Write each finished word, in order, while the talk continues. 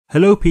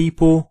Hello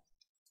people,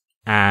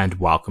 and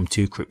welcome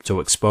to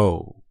Crypto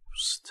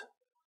Exposed.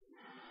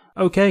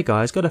 Okay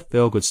guys, got a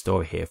feel good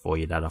story here for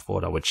you that I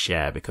thought I would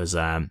share because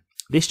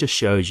this just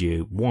shows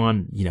you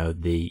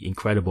the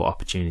incredible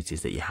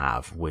opportunities that you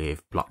have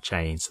with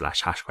blockchain /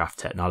 hashgraph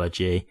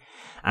technology,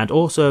 and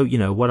also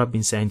what I've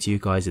been saying to you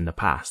guys in the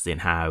past in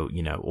how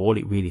all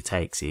it really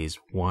takes is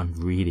one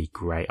really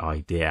great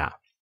idea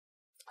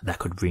that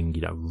could bring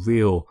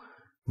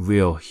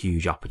real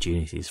huge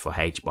opportunities for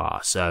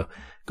HBAR. So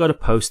got a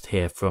post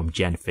here from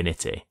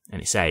Genfinity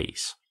and it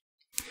says,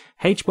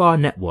 HBAR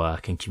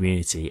network and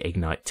community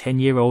ignite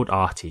 10-year-old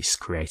artists'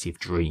 creative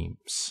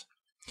dreams.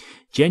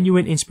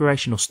 Genuine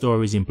inspirational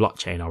stories in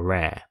blockchain are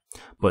rare,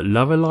 but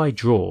Lorelei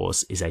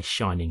Draws is a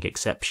shining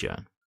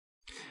exception.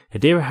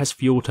 Hedera has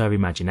fueled her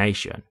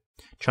imagination,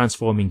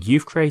 transforming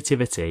youth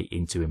creativity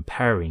into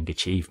empowering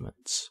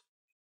achievements.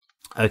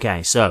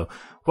 Okay, so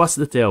what's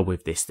the deal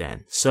with this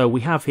then? So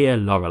we have here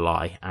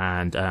Lorelei,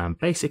 and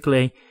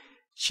basically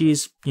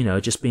she's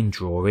just been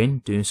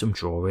doing some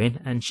drawing,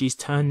 and she's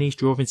turned these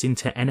drawings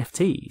into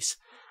NFTs,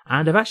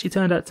 and they've actually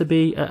turned out to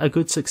be a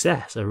good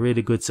success, a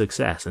really good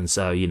success. And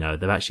so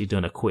they've actually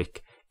done a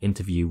quick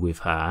interview with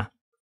her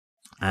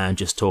and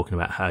just talking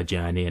about her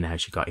journey and how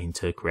she got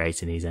into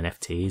creating these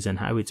NFTs and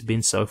how it's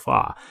been so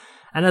far.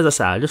 And as I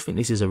say, I just think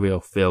this is a real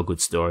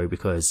feel-good story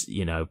because,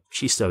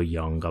 she's so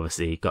young,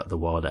 obviously, got the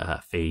world at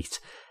her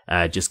feet,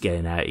 just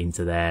getting out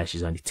into there.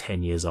 She's only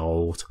 10 years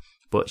old,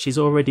 but she's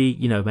already,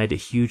 made a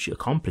huge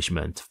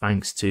accomplishment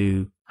thanks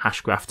to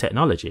hashgraph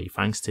technology,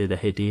 thanks to the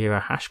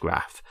Hedera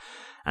hashgraph.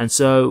 And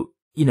so,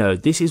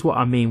 this is what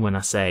I mean when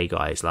I say,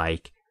 guys,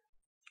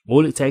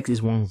 all it takes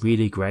is one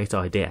really great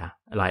idea.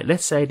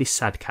 Let's say this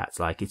sad cat,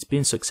 it's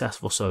been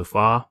successful so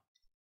far,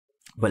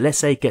 but let's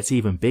say it gets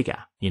even bigger,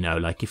 you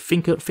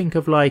think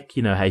of how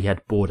you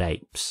had Bored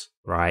Apes,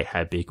 right?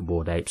 How big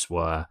Bored Apes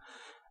were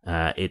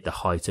at the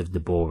height of the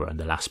bull run,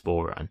 the last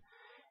bull run.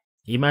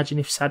 Imagine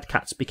if sad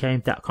cats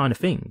became that kind of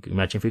thing.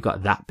 Imagine if it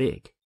got that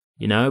big,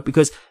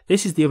 because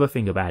this is the other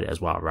thing about it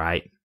as well,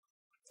 right?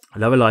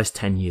 Lorelei's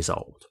 10 years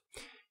old.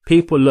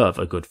 People love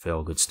a good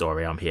feel-good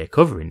story. I'm here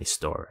covering this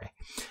story.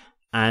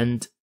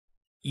 And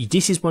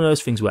this is one of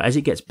those things where as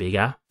it gets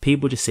bigger,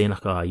 people just seeing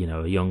a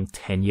young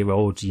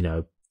 10-year-old,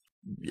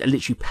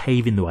 literally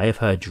paving the way of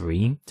her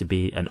dream to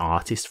be an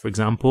artist, for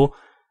example,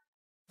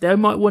 they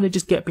might want to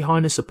just get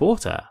behind and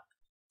support her.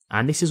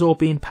 And this is all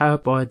being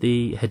powered by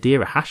the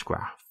Hedera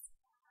hashgraph.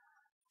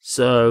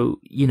 So,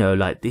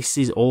 this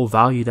is all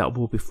value that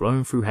will be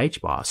flowing through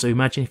HBAR. So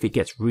imagine if it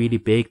gets really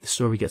big, the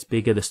story gets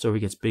bigger,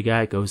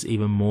 it goes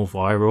even more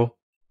viral.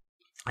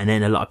 And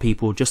then a lot of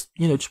people just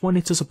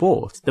wanting to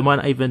support. They might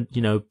not even,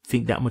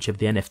 think that much of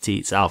the NFT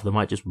itself. They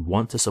might just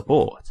want to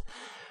support.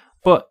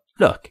 But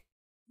look,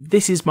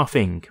 this is my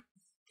thing.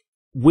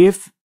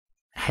 With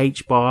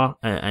HBAR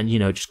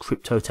and just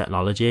crypto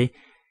technology,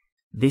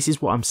 this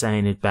is what I'm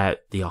saying about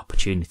the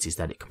opportunities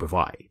that it can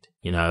provide.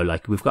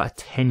 We've got a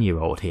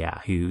 10-year-old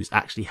here who's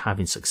actually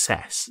having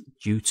success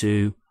due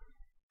to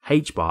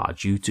HBAR,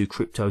 due to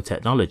crypto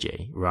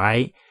technology,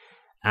 right?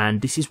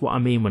 And this is what I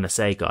mean when I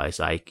say, guys,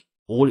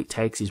 all it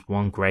takes is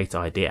one great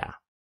idea.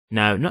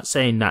 Now, not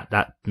saying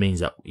that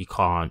means that you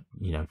can't,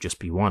 just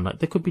be one.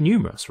 There could be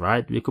numerous,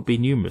 right? There could be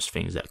numerous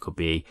things that could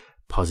be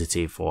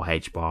positive for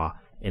HBAR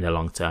in the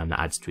long term that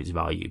adds to its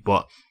value.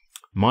 But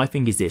my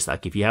thing is this,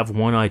 if you have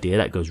one idea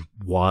that goes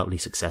wildly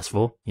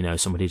successful,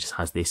 somebody just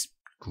has this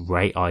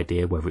great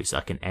idea, whether it's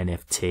an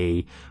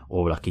NFT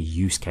or a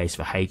use case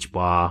for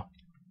HBAR,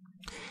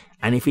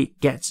 and if it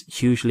gets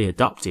hugely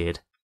adopted,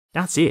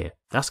 that's it.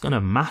 That's going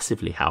to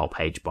massively help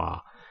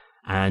HBAR.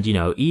 And,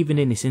 even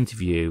in this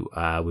interview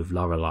with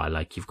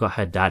Lorelei, you've got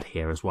her dad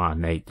here as well,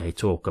 and they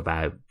talk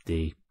about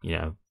the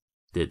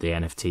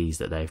NFTs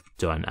that they've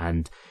done.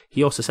 And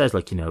he also says,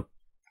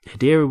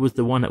 Hedera was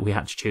the one that we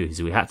had to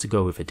choose. We had to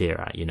go with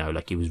Hedera,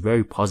 he was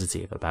very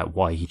positive about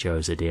why he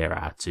chose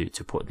Hedera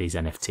to put these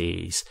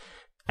NFTs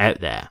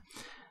out there.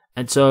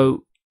 And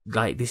so,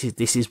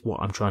 this is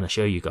what I'm trying to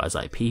show you guys.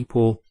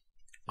 People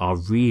are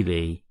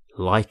really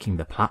liking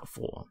the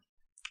platform.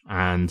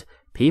 And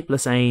people are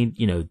saying,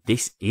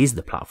 this is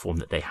the platform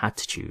that they had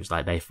to choose.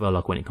 They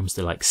feel when it comes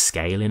to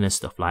scaling and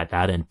stuff like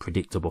that and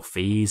predictable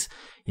fees,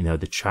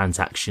 the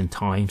transaction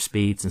time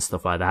speeds and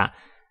stuff like that.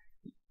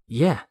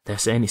 Yeah, they're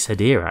saying it's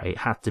Hedera. It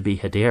had to be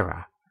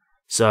Hedera.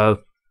 So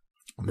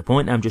the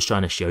point I'm just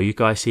trying to show you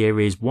guys here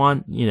is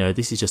one,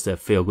 this is just a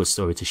feel good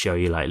story to show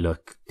you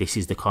look, this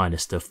is the kind of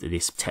stuff that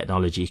this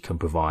technology can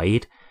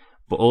provide,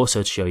 but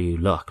also to show you,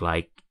 look,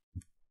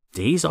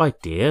 these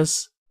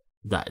ideas,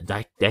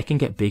 that they can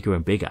get bigger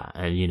and bigger,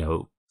 and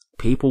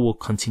people will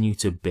continue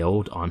to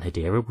build on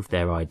Hedera with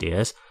their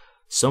ideas.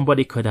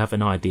 Somebody could have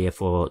an idea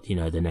for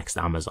the next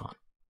Amazon.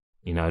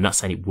 Not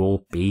saying it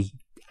will be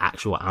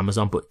actual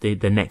Amazon, but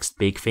the next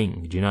big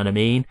thing. Do you know what I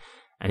mean?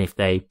 And if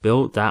they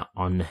build that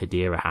on the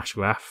Hedera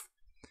hashgraph,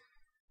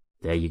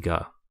 there you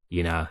go.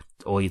 you know,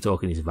 all you're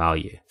talking is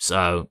value.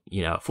 So,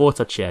 you know, thought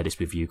I'd share this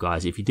with you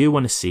guys. If you do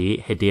want to see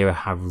it, Hedera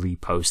have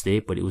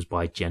reposted, but it was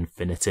by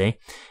Genfinity,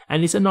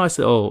 and it's a nice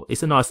little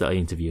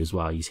interview as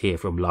well. You hear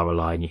from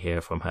Lorelei and you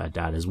hear from her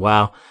dad as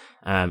well.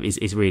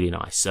 It's really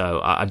nice.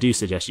 So I do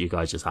suggest you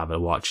guys just have a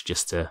watch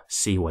just to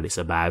see what it's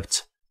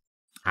about.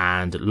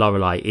 And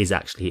Lorelei is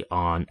actually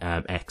on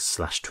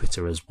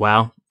X/Twitter as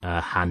well.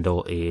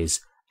 Handle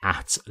is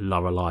at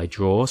Lorelei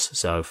Draws,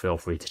 so feel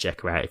free to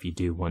check her out if you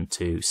do want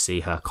to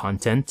see her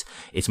content.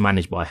 It's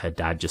managed by her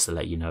dad, just to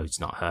let you know it's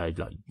not her,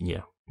 like, you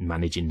know,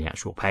 managing the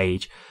actual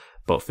page,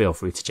 but feel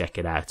free to check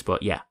it out.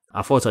 But yeah,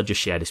 I thought I'd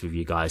just share this with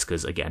you guys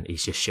because, again,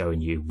 it's just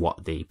showing you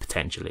what the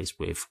potential is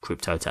with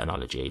crypto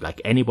technology. Like,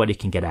 anybody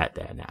can get out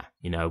there now,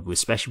 you know,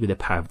 especially with the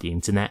power of the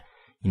internet.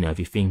 You know, if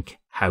you think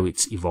how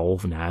it's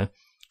evolved now,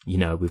 you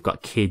know, we've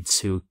got kids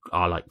who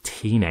are like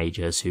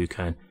teenagers who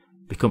can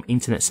become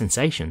internet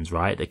sensations,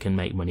 right? They can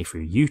make money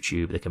through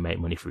YouTube, they can make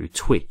money through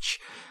Twitch,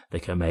 they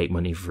can make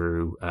money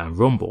through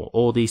Rumble,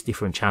 all these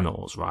different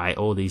channels, right?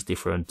 All these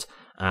different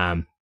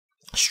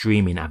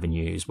streaming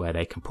avenues where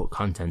they can put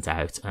content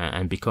out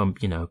and become,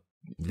 you know,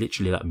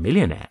 literally like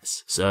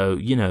millionaires. So,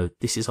 you know,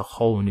 this is a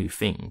whole new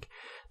thing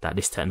that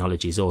this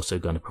technology is also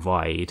going to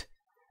provide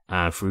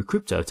through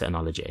crypto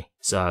technology.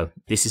 So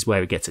this is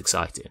where it gets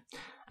exciting.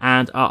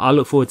 And I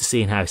look forward to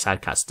seeing how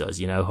Sadcats does,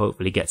 you know,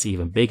 hopefully it gets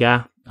even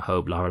bigger. I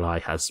hope Lorelei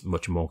has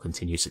much more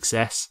continued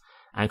success,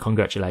 and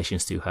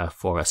congratulations to her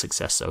for her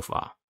success so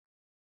far.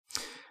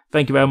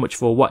 Thank you very much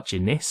for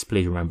watching this.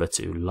 Please remember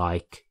to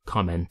like,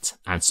 comment,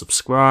 and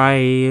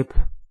subscribe.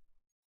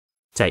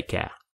 Take care.